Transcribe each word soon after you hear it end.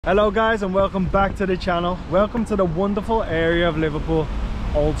Hello guys, and welcome back to the channel. Welcome to the wonderful area of Liverpool,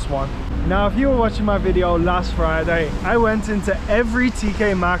 Old Swan. Now if you were watching my video last Friday, I went into every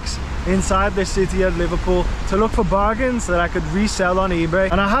TK Maxx inside the city of Liverpool to look for bargains that I could resell on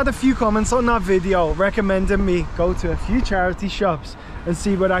eBay, and I had a few comments on that video recommending me go to a few charity shops and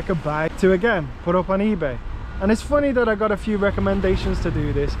see what I could buy to again put up on eBay. And it's funny that I got a few recommendations to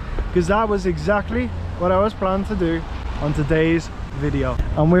do this, because that was exactly what I was planning to do on today's video.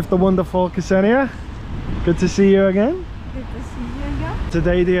 I'm with the wonderful Ksenia. Good to see you again. Good to see you again.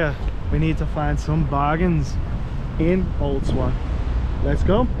 Today, dear, we need to find some bargains in Old Swan. Let's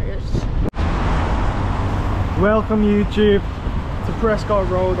go. Yes. Welcome YouTube to Prescott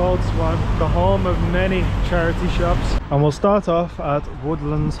Road, Old Swan, the home of many charity shops. And we'll start off at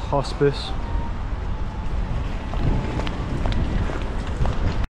Woodlands Hospice.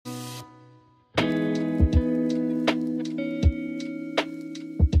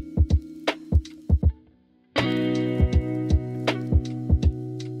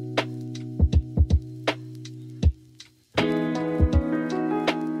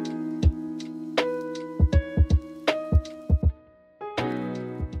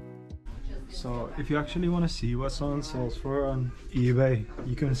 So if you actually want to see what someone sells for on eBay,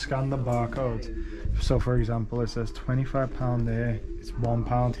 you can scan the barcode. So for example, it says £25 there, it's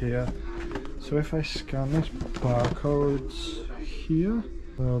 £1 here. So if I scan this barcode here,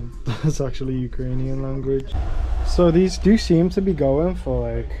 well, that's actually Ukrainian language. So these do seem to be going for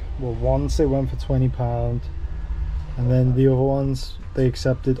like, well, once they went for £20, and then the other ones they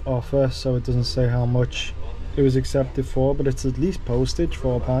accepted offer, so it doesn't say how much it was accepted for, but it's at least postage,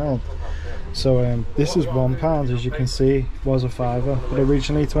 £4. So this is £1, as you can see, was a fiver, but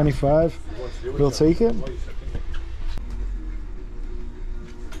originally 25. We'll take it.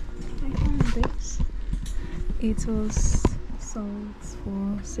 I found this. It was sold for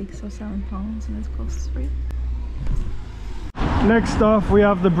 £6 or £7 and it costs £3. Next off, we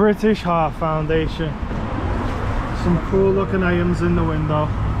have the British Heart Foundation. Some cool looking items in the window.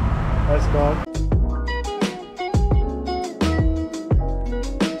 Let's go.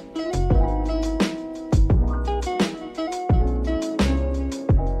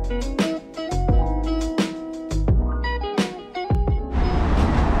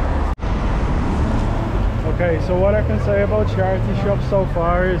 Okay, so what I can say about charity shops so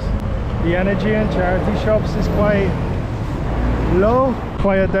far is the energy in charity shops is quite low,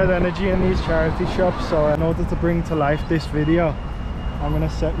 quite a dead energy in these charity shops. So in order to bring to life this video, I'm going to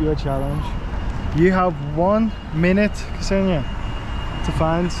set you a challenge. You have 1 minute, Ksenia, to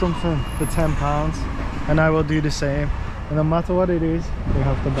find something for £10, and I will do the same. And no matter what it is, we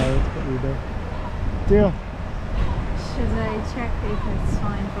have to buy it for eBay. Deal? Should I check if it's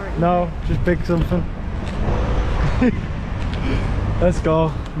fine for eBay? No, just pick something. Let's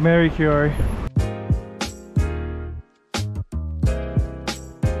go, Mary Curie.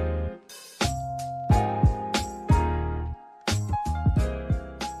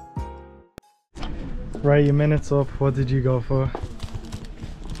 Right, your minute's up. What did you go for?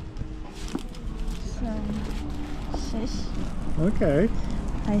 Some shish. Okay.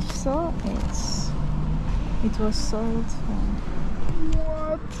 I saw it was sold for...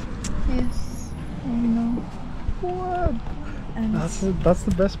 What? Yes, I know. What? And That's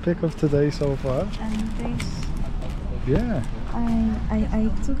the best pick of today so far. And this, Yeah.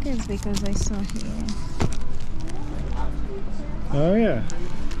 I took it because I saw here. Oh yeah.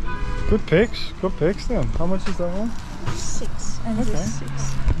 Good picks then. How much is that one? 6, and Okay. this 6.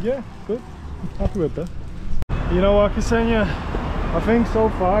 Yeah, good. Happy with that. You know what, Ksenia? I think so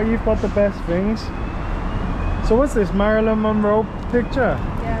far you've got the best things. So what's this, Marilyn Monroe picture?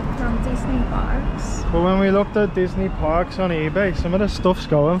 Yeah, from Disney parks. But when we looked at Disney parks on eBay, some of the stuff's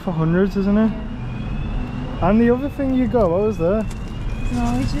going for hundreds, isn't it? Yeah. And the other thing you got, what was that?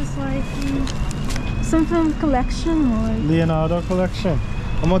 No, it's just like some from collection or Leonardo collection.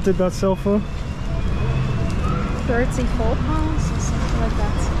 And what did that sell for? £34 or something like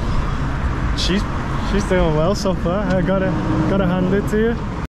that. She's doing well so far. I gotta hand it to you.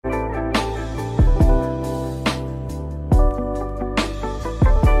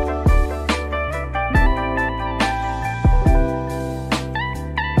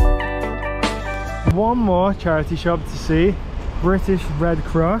 One more charity shop to see, British Red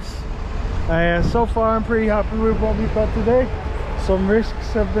Cross. So far I'm pretty happy with what we've got today. Some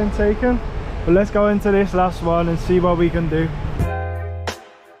risks have been taken, but let's go into this last one and see what we can do.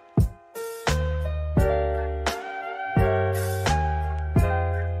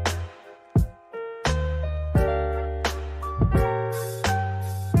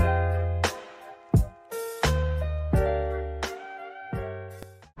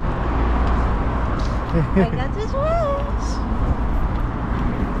 I got this one.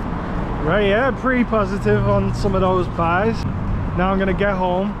 Right, yeah, pretty positive on some of those buys. Now I'm gonna get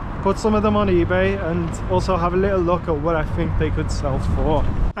home, put some of them on eBay, and also have a little look at what I think they could sell for.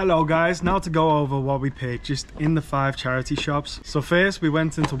 Hello guys, now to go over what we purchased in the 5 charity shops. So first we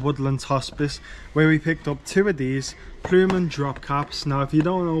went into Woodlands Hospice, where we picked up 2 of these Plumen drop caps. Now if you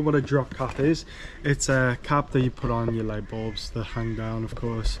don't know what a drop cap is, it's a cap that you put on your light bulbs that hang down, of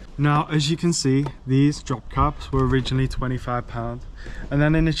course. Now as you can see, these drop caps were originally £25, and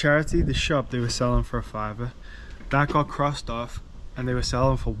then in the charity, the shop, they were selling for £5. That got crossed off and they were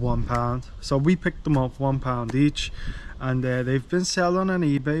selling for £1, so we picked them up £1 each, and they've been selling on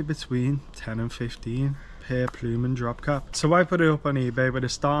eBay between 10 and 15 per Plumen drop cap. So I put it up on eBay with a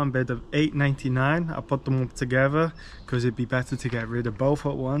starting bid of £8.99. I put them up together because it'd be better to get rid of both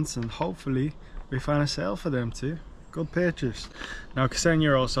at once, and hopefully we find a sale for them too. Good purchase. Now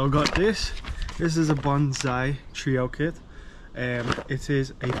Ksenia also got this. This is a bonsai trio kit. It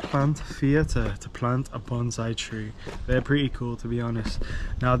is a plant theatre to plant a bonsai tree. They're pretty cool, to be honest.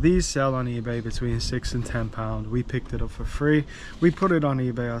 Now these sell on eBay between £6 and £10. We picked it up for free. We put it on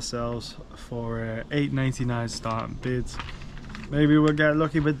eBay ourselves for £8.99 starting bids. Maybe we'll get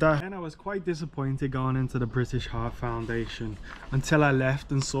lucky with that. And I was quite disappointed going into the British Heart Foundation until I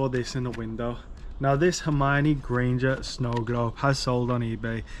left and saw this in the window. Now this Hermione Granger snow globe has sold on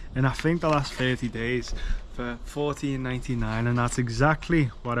eBay in I think the last 30 days for $14.99, and that's exactly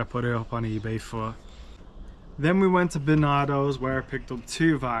what I put it up on eBay for. Then we went to Bernardo's, where I picked up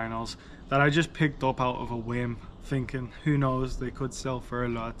 2 vinyls that I just picked up out of a whim, thinking who knows, they could sell for a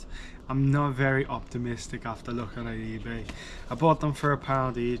lot. I'm not very optimistic after looking at eBay. I bought them for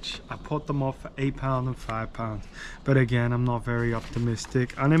 £1 each. I put them up for £8 and £5, but again I'm not very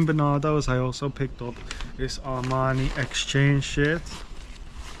optimistic. And in Bernardo's I also picked up this Armani exchange shirt.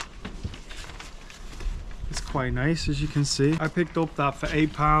 It's quite nice, as you can see. I picked up that for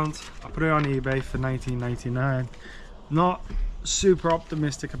 £8. I put it on eBay for $19.99. Not super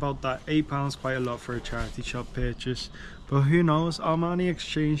optimistic about that. £8 quite a lot for a charity shop purchase, but who knows, Armani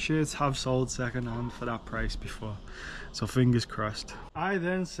exchange shirts have sold second hand for that price before, so fingers crossed. I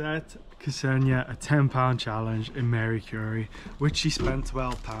then set Ksenia a £10 challenge in Mary Curie, which she spent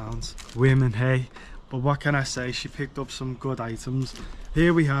 £12. Women, hey. But what can I say, she picked up some good items.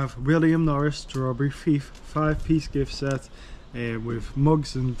 Here we have William Norris Strawberry Thief 5-piece gift set with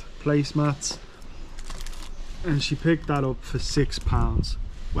mugs and placemats, and she picked that up for £6.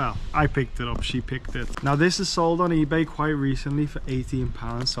 Well, I picked it up, she picked it. Now this is sold on eBay quite recently for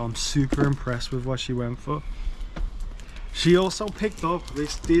 £18, so I'm super impressed with what she went for. She also picked up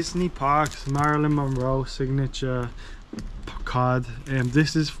this Disney Parks Marilyn Monroe signature card, and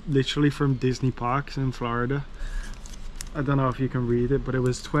this is literally from Disney Parks in Florida. I don't know if you can read it, but it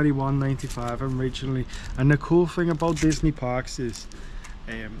was $21.95 originally. And the cool thing about Disney Parks is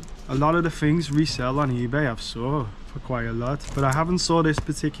a lot of the things resell on eBay. I've saw for quite a lot, but I haven't saw this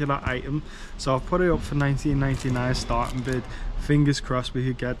particular item, so I've put it up for $19.99 starting bid. Fingers crossed we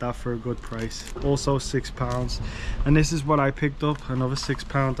could get that for a good price. Also £6, and this is what I picked up, another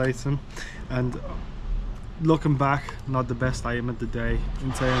 £6 item. And looking back, not the best item of the day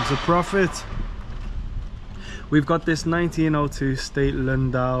in terms of profit. We've got this 1902 State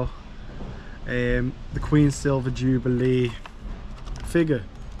Landau, the Queen's Silver Jubilee figure.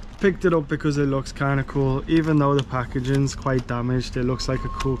 Picked it up because it looks kind of cool, even though the packaging's quite damaged. It looks like a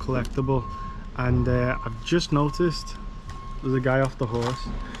cool collectible, and I've just noticed there's a guy off the horse,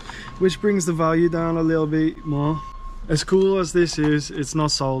 which brings the value down a little bit more. As cool as this is, it's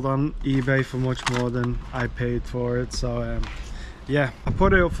not sold on eBay for much more than I paid for it, so yeah, I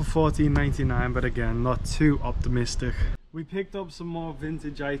put it up for $14.99, but again, not too optimistic. We picked up some more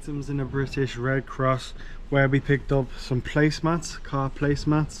vintage items in the British Red Cross, where we picked up some placemats, car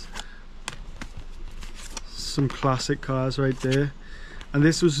placemats. Some classic cars right there. And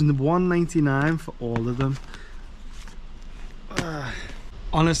this was $1.99 for all of them.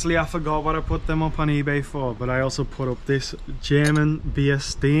 Honestly, I forgot what I put them up on eBay for, but I also put up this German beer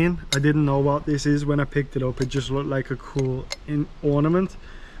stein. I didn't know what this is when I picked it up. It just looked like a cool ornament,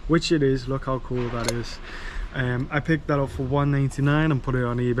 which it is. Look how cool that is. I picked that up for $1.99 and put it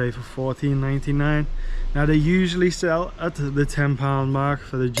on eBay for $14.99. Now they usually sell at the £10 mark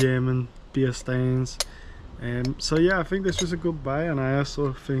for the German beer stains. So yeah, I think this was a good buy, and I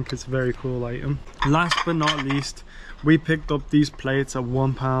also think it's a very cool item. Last but not least, we picked up these plates at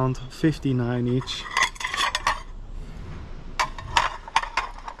 £1.59 each.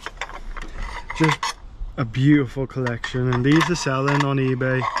 Just a beautiful collection, and these are selling on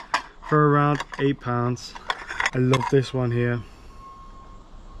eBay for around £8. I love this one here.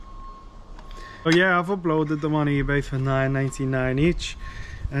 So yeah, I've uploaded them on eBay for $9.99 each.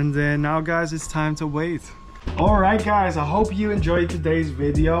 And now guys, it's time to wait. Alright guys, I hope you enjoyed today's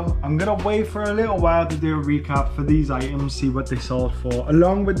video. I'm gonna wait for a little while to do a recap for these items, see what they sold for,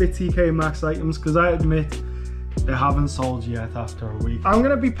 along with the TK Maxx items, because I admit they haven't sold yet after a week. I'm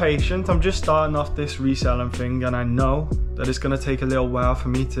gonna be patient. I'm just starting off this reselling thing, and I know that it's gonna take a little while for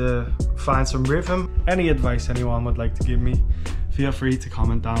me to find some rhythm. Any advice anyone would like to give me, feel free to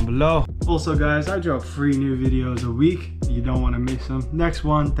comment down below. Also guys, I drop 3 new videos a week. You don't want to miss them. Next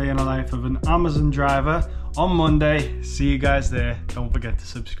one, day in the life of an Amazon driver on Monday. See you guys there. Don't forget to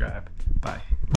subscribe. Bye.